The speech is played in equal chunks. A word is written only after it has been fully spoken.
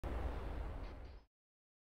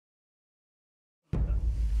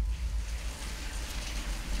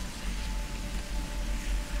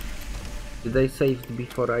Did I save it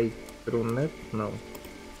before I run it? No.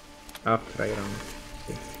 After I run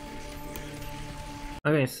it.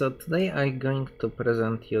 Okay, so today I'm going to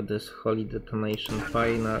present you this Holy Detonation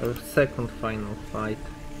final, second final fight.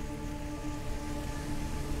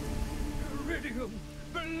 Iridium,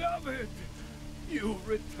 beloved, you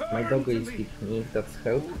return. My dog is with me, that's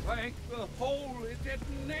help. Thank the Holy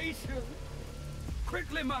Detonation.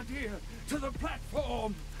 Quickly, my dear, to the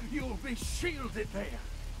platform. You'll be shielded there.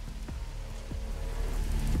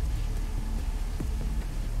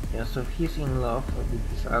 Yeah, so he's in love with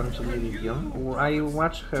this Angel Iridium. I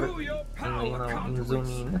watch her in zoom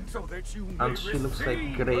in, and she looks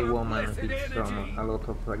like grey woman with a lot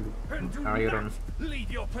of like iron.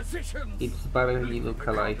 It's barely look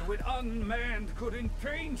alive. With unmanned could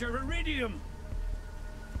endanger Iridium.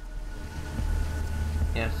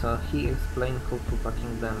 Yeah, so he explained how to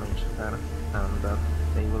fucking damage her, and that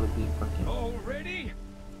they will be fucking... Already?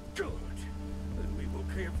 Good. Then we will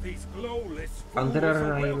give these glowless And fools there a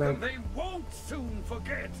are welcome like... they won't soon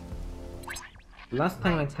forget. Last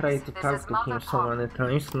time I tried to talk to him so many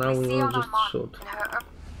times, now we will just shoot.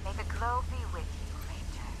 May the glow be with you,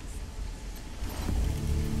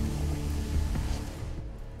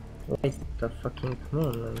 Rangers. Wait the fucking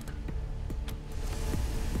moment.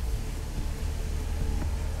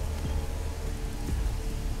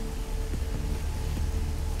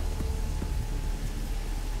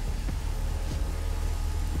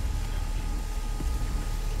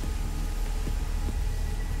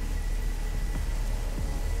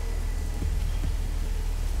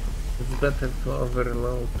 It's better to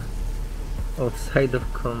overload outside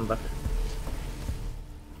of combat.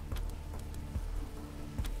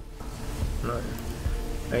 No,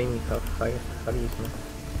 I need to have high charisma.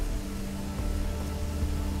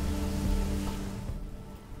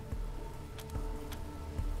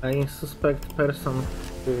 I suspect person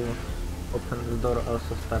who opened the door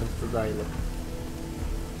also starts the dialogue.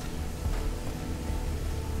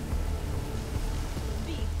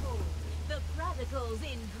 Behold, the prodigals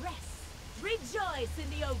ingress. Rejoice in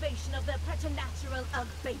the ovation of the preternatural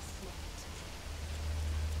abasement.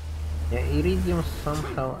 Yeah, Iridium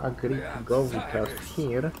somehow agreed to go with us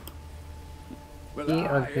here. He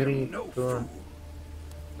agreed to...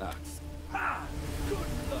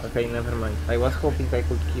 Okay, never mind. I was hoping I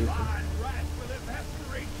could kill him.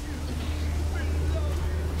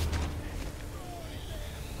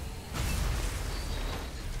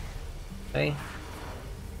 Okay.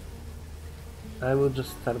 I will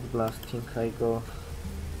just start blasting. I go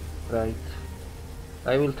right.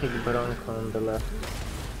 I will take Bronco on the left.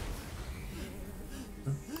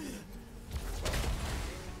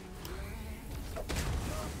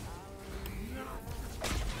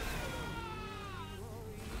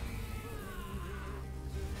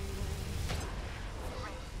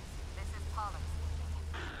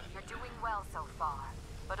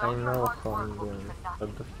 I know how I'm doing,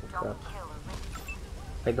 but the fuck up.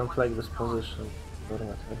 I don't like this position, or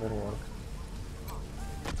whatever works.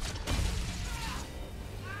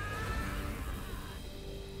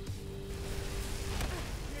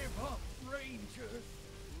 Give up, Rangers.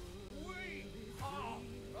 We are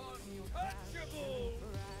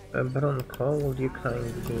untouchable. Bronco, would you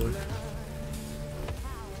kindly...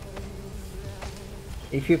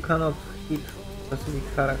 If you cannot hit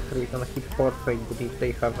specific character, you can hit portrait, but if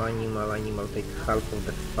they have animal takes half of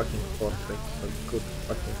the fucking portrait, so good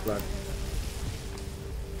fucking flag.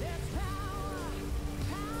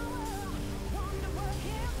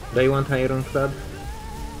 Do you want ironclad?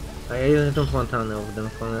 I don't want any of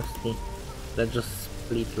them, honestly. Let's just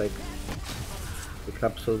split like the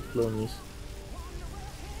capsule loonies.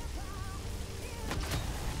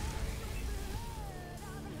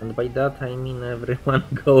 And by that I mean everyone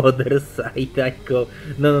go other side. I go...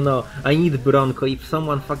 No, I need Bronco. If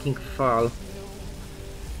someone fucking fall...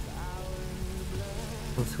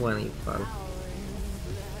 It's when you fall.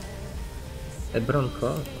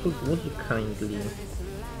 Bronco, would you kindly...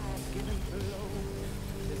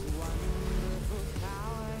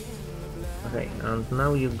 Okay, and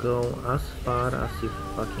now you go as far as you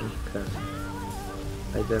fucking can.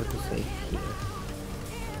 I dare to say here.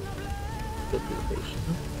 Good location.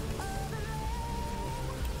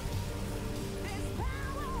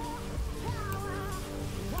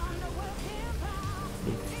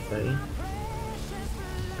 Okay.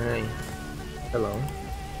 Hey. Hello.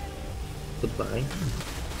 Goodbye.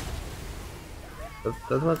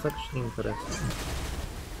 That was actually impressive.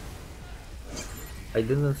 I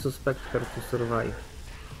didn't suspect her to survive.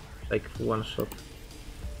 Like one shot.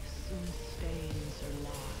 Some stains are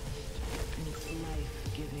lost in its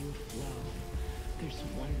life-giving flow. There's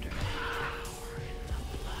wonder and power in the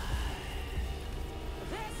blood.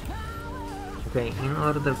 Okay, in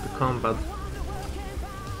order to combat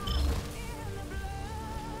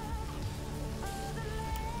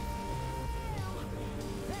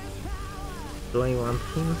do I want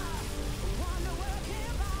him?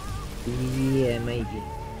 Yeah, maybe.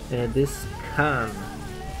 This can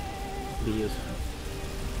be useful.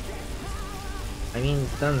 I mean,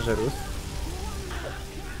 it's dangerous.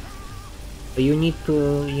 You need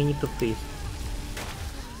to freeze.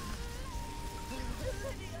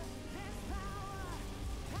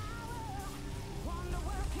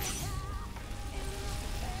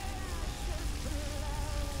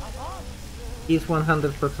 He's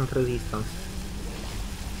 100% resistance.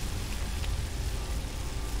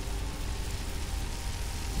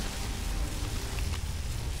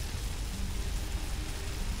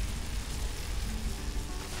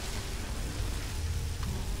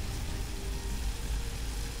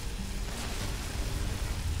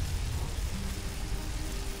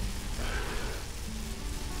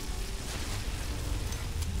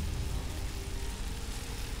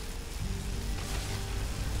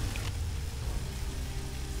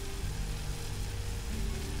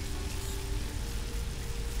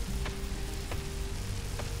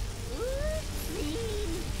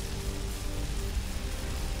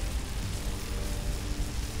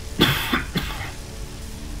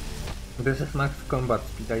 This is max combat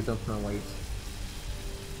speed, I don't know why it's...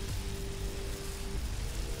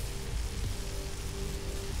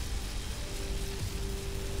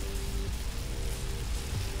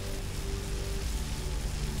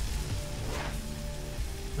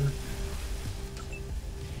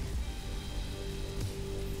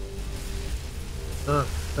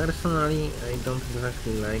 Personally, I don't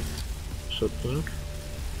exactly like shooting,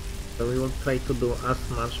 so we will try to do as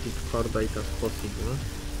much with Cordite as possible.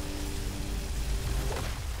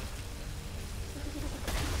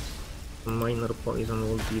 Minor poison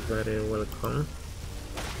will be very welcome.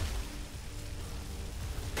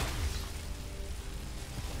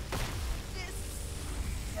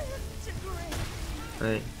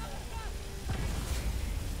 Hey.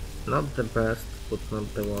 Not the best, but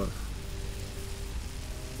not the worst.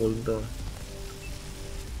 Will do.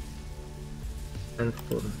 And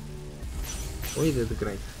turn. We did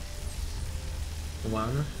great.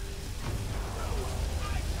 One.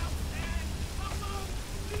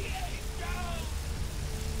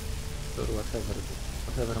 Or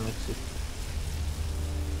whatever makes it.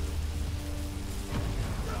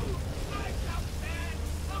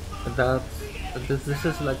 This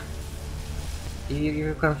is like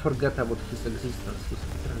you can forget about his existence. He's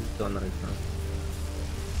literally gone right now.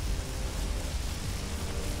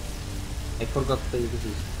 I forgot they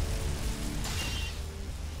exist.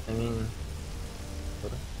 I mean,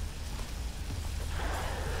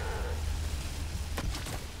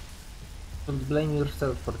 don't blame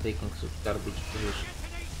yourself for taking such garbage position.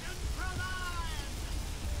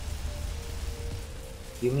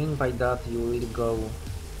 You mean by that you will go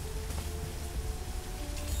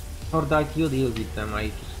or that you deal with them? I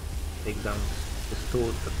just take down the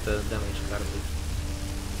two the damage garbage.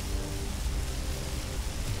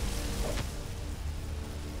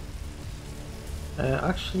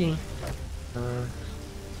 Actually,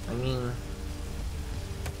 I mean,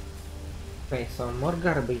 okay, so more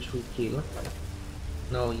garbage we kill.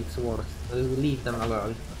 No, it's worse. Leave them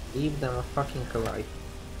alive. Leave them fucking alive.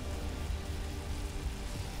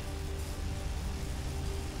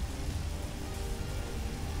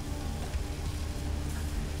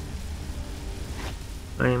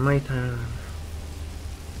 I might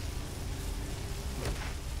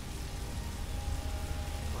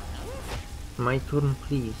my turn,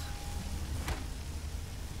 please.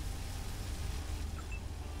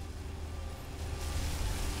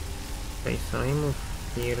 Okay, so I move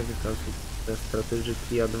here because it's a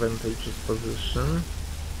strategically advantageous position.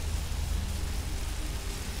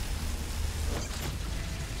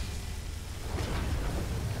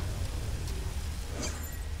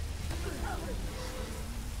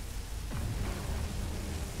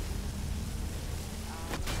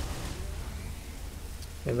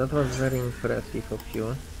 Okay, that was very impressive of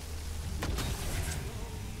you.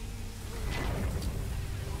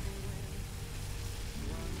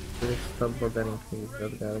 Please stop bothering me with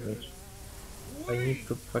that garbage. I need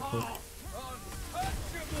to fucking...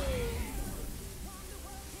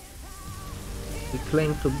 You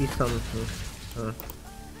claim to be something.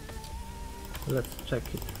 Let's check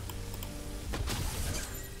it.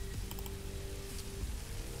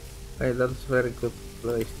 Hey, that's very good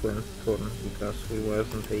place to end turn because we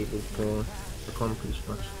wasn't able to accomplish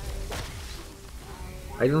much.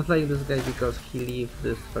 I don't like this guy because he leaves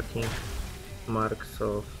this fucking marks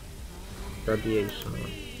of radiation.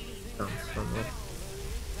 Sounds somewhere.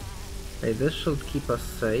 Okay, this should keep us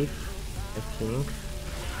safe, I think.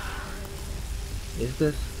 Is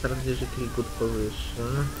this strategically good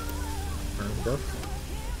position? Kind of.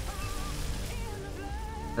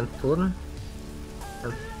 And turn?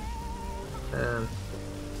 And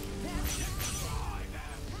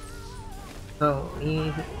so,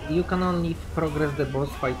 you can only progress the boss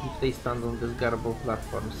fight if they stand on this garbo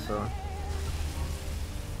platform, so...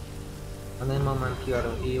 At the moment you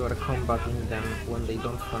are combating them when they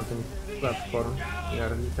don't stand on platform, you are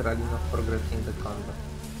literally not progressing the combat.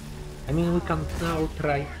 I mean, we can now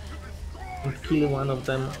try and kill one of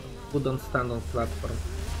them who don't stand on platform,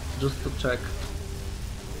 just to check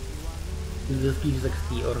if this gives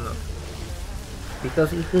XP or not.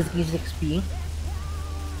 Because if this gives XP,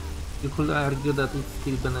 you could argue that it's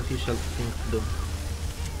still beneficial thing to do.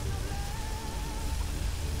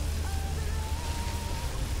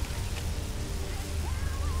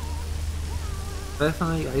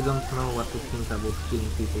 Personally, I don't know what to think about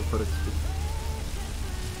killing people for XP.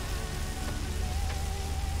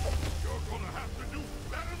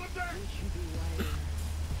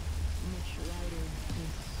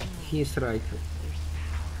 He is right.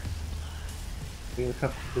 We'll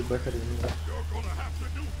have to do better than that.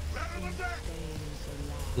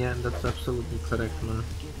 Yeah, that's absolutely correct, man.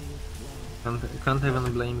 Can't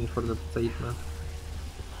even blame me for that statement.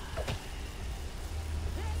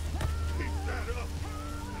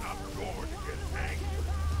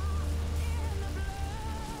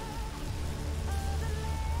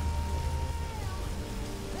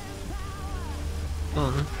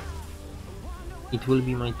 Soon, it will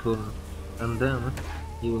be my turn, and then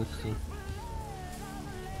you will see.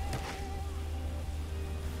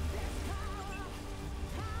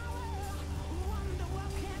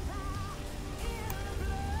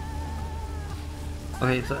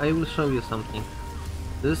 Okay, so I will show you something.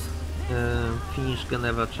 This Finnish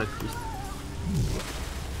Geneva checklist.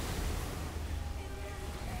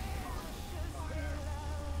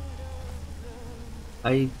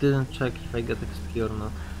 I didn't check if I get XP or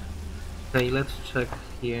not. Okay, let's check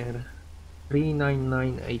here.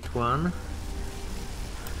 39981.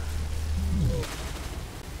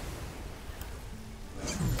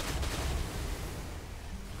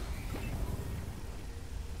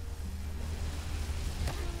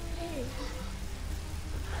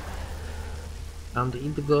 And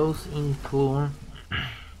it goes into...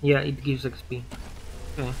 yeah, it gives XP.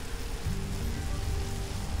 Okay.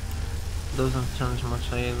 Doesn't change much,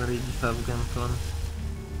 I already have game plan.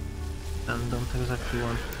 And don't exactly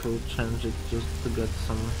want to change it just to get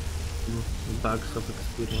some bugs of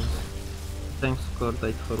experience. Thanks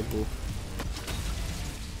Cordite for both.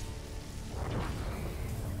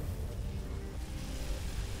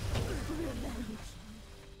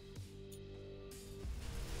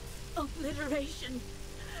 Obliteration.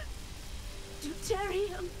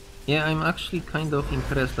 Deuterium. Yeah, I'm actually kind of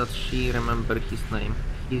impressed that she remembered his name.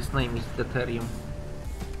 His name is Detonation.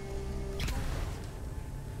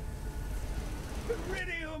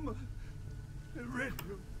 Iridium!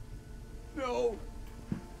 Iridium! No!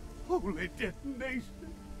 Holy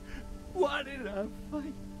detonation! Why did I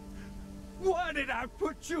fight? Why did I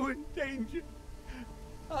put you in danger?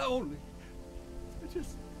 I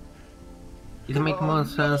just... It makes more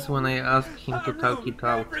sense when I ask him to talk it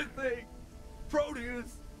out. Everything!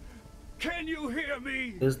 Proteus! Can you hear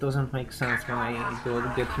me? This doesn't make sense when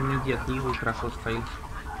I get immediately ultra hostile.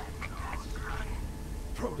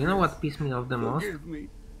 You know what pissed me off the most? Forgive me.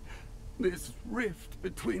 This rift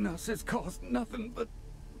between us has caused nothing but...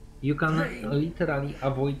 You can literally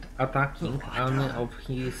avoid attacking any of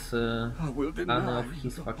his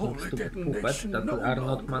fucking stupid puppets that are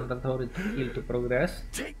not mandatory to kill to progress,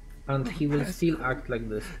 and he will still act like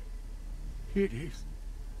this. It is.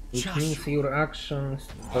 Which means your actions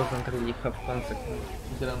doesn't really have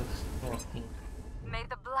consequences. May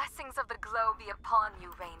the blessings of the glow be upon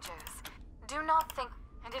you, Rangers. Do not think...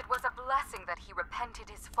 And it was a blessing that he repented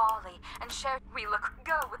his folly and shared... We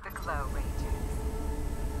go with the glow, Rangers.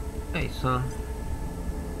 Okay, so...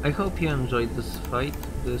 I hope you enjoyed this fight,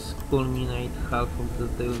 this culminate half of the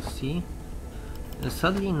DLC.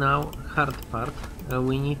 Sadly now, hard part,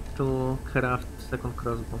 we need to craft second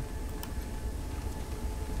crossbow.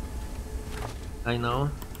 I know.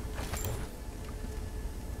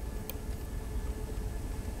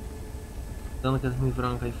 Don't get me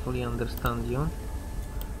wrong, I fully understand you.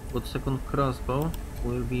 But second crossbow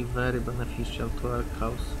will be very beneficial to our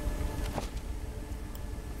cause.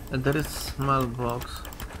 There is small box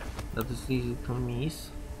that is easy to miss.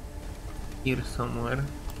 Here somewhere.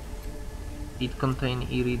 It contains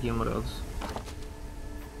iridium rods.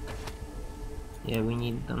 Yeah, we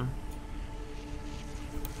need them.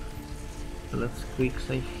 Let's quick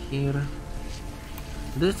save here.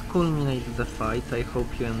 This culminates the fight. I hope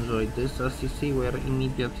you enjoyed this. As you see, we are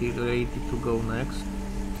immediately ready to go next.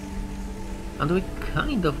 And we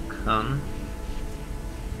kind of can.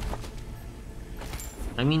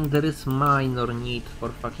 I mean, there is minor need for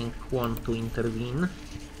fucking Quan to intervene.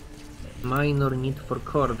 Minor need for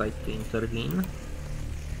Cordite to intervene.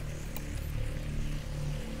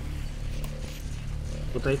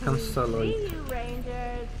 But I can solo it.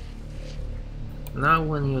 Now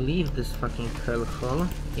when you leave this fucking hellhole,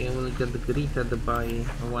 you will get greeted by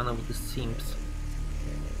one of the simps.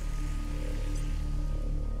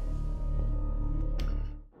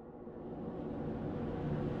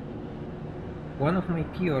 One of my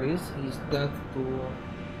theories is that to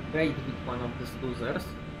trade with one of these losers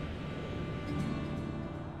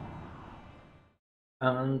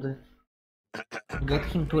and get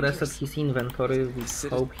him to reset his inventory with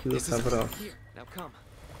hope he will have Ross. Now come.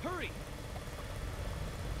 Hurry!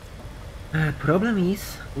 Problem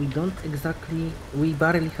is, we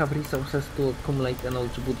barely have resources to accumulate an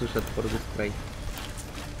old budget for this trade.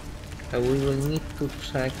 We will need to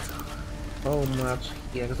check how much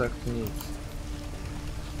he exactly needs.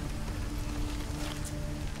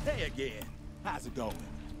 Hey again, how's it going?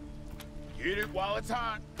 Get it while it's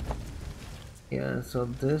hot. Yeah, so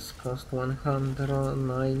this cost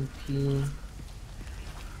 190.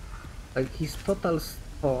 Like his total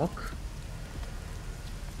stock,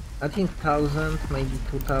 I think 1000, maybe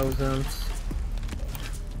 2000.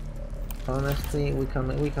 Honestly, we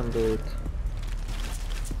can do it.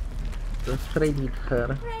 Let's trade with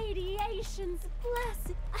her. Radiation's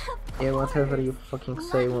blessed. Yeah, whatever you fucking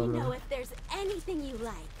say, Let me woman. know if there's anything you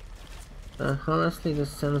like. Honestly, the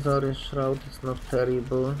sensory shroud is not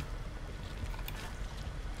terrible.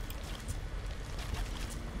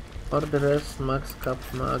 For the rest, max cap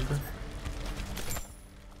mag.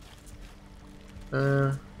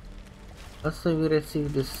 Also, we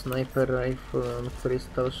received this sniper rifle on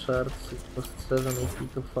crystal shards. It cost 780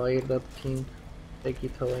 to fire that thing. Take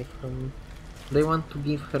it away from me. They want to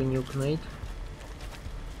give her nuke nade.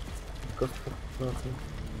 It costs nothing.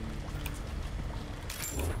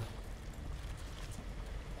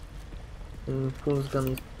 Pulse gun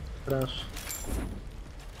is trash.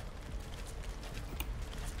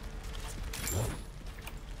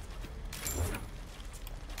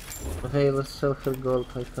 Okay, let's sell her gold.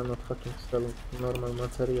 I cannot fucking sell normal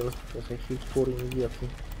materials because I feel poor immediately.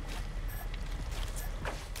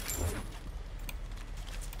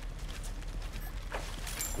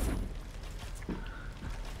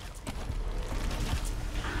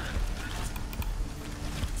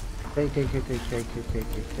 Okay.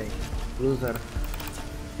 Loser.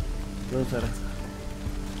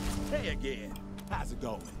 Hey again, how's it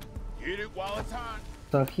going? Get it while it's hot.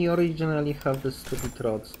 So he originally have the stupid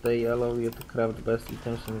rods. They allow you to craft best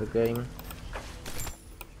items in the game.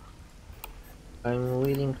 I'm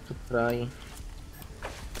willing to try.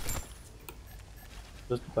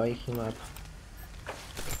 Just buy him up.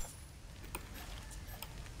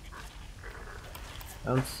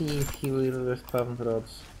 And see if he will respawn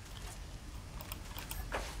rods.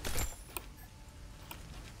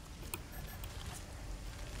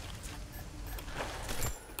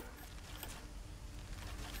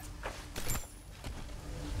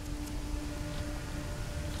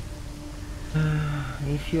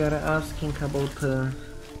 If you are asking about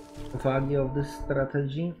value of this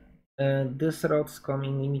strategy, these rods come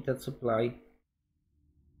in limited supply.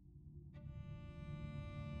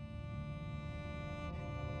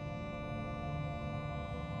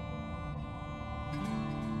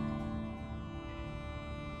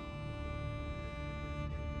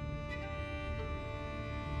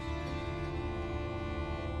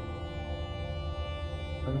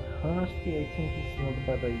 And honestly, I think it's not a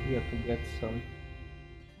bad idea to get some.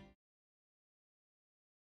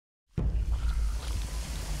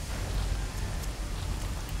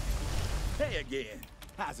 Hey again,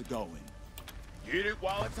 how's it going? Get it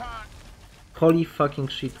while it's hot. Holy fucking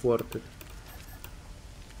shit, worth it.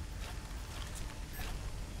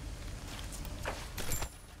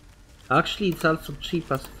 Actually, it's also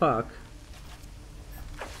cheap as fuck.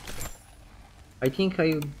 I think I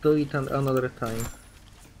will do it another time.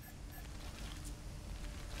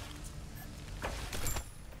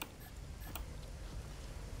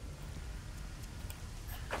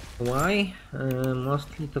 Why?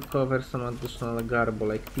 Mostly to cover some additional garbo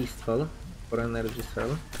like pistol for energy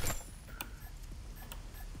cell.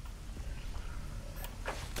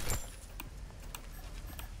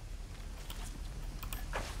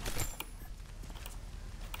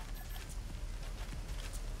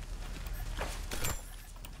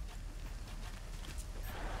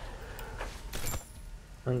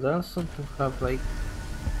 And also to have like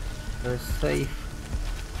a safe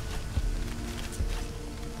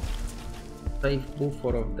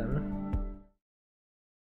buffer of them.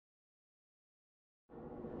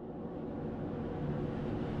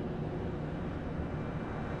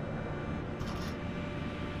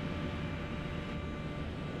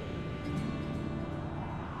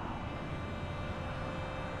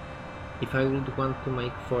 If I would want to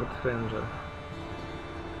make Fort Ranger.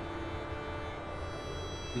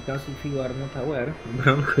 Because if you are not aware,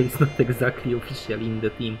 Bronco is not exactly officially in the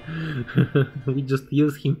team. We just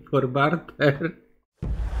use him for barter.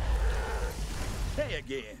 Hey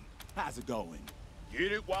again. How's it going?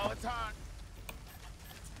 Get it while it's hot.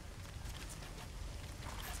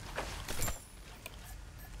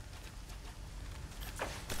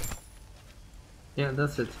 Yeah,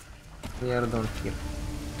 that's it. We are done here.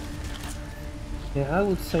 Yeah, I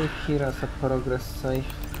would save here as a progress save.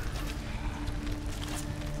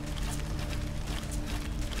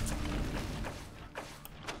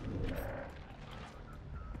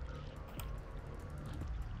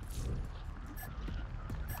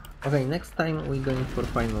 Okay, next time we're going for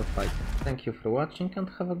final fight. Thank you for watching and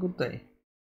have a good day.